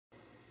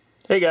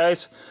Hey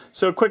guys,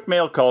 so a quick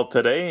mail call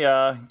today.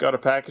 Got a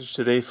package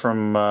today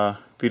from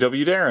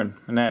VWDarrin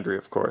and Andrea,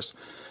 of course.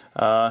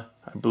 I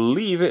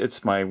believe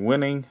it's my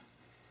winning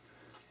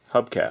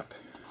hubcap.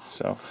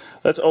 So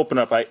let's open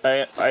up.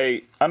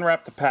 I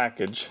unwrapped the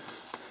package,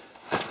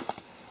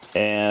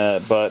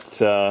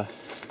 but I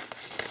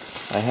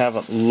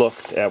haven't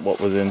looked at what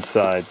was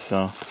inside.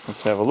 So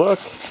let's have a look.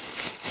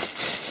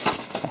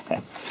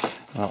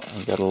 Well,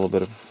 I've got a little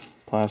bit of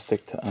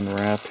plastic to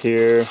unwrap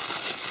here.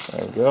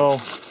 There we go.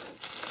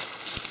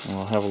 And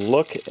we'll have a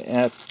look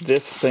at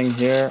this thing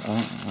here.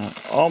 I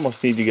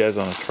almost need you guys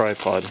on a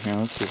tripod here.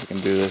 Let's see if we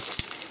can do this.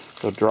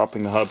 So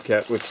dropping the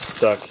hubcap, which is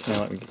stuck.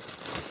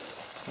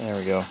 There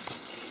we go.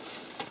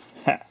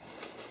 Ha.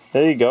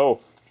 There you go.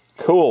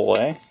 Cool,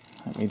 eh?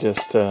 Let me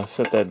just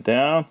set that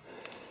down.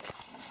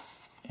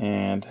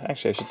 And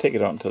actually, I should take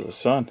it out into the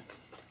sun.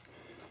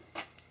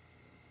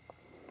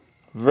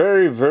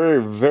 Very,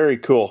 very, very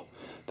cool.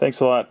 Thanks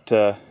a lot,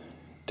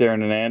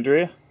 Darrin and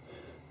Andrea.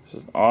 This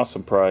is an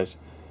awesome prize.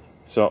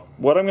 So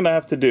what I'm going to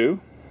have to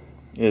do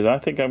is I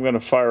think I'm going to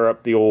fire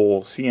up the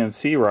old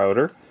CNC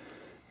router,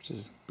 which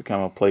has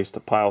become a place to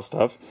pile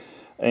stuff,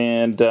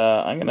 and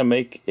I'm going to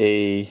make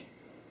a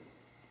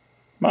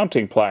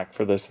mounting plaque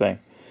for this thing.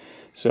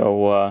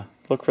 So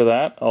look for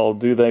that. I'll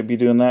be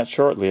doing that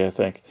shortly, I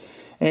think.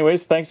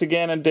 Anyways, thanks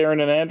again, and Darrin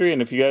and Andrea.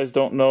 And if you guys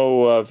don't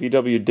know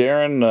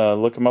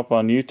VWDarrin, look them up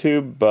on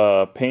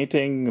YouTube.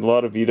 Painting, a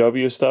lot of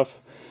VW stuff,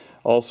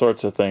 all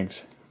sorts of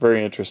things.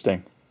 Very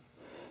interesting.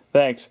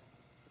 Thanks.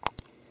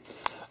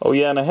 Oh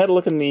yeah, and I had a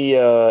look in the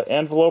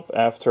envelope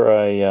after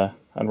I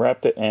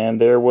unwrapped it, and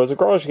there was a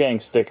Garage Gang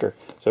sticker.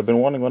 So I've been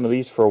wanting one of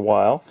these for a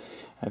while.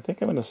 I think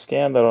I'm going to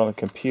scan that on the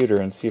computer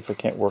and see if I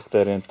can't work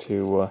that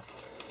into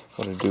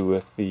what to do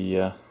with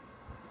the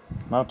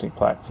mounting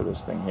plaque for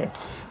this thing here.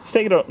 Let's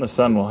take it out in the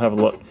sun. We'll have a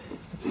look.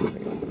 Let's see if I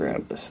can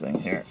grab this thing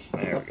here.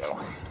 There we go.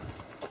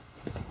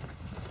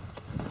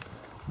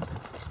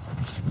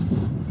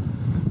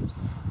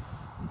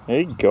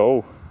 There you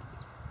go.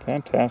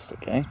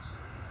 Fantastic, eh?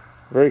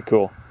 Very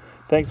cool.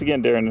 Thanks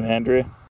again, Darrin and Andrea.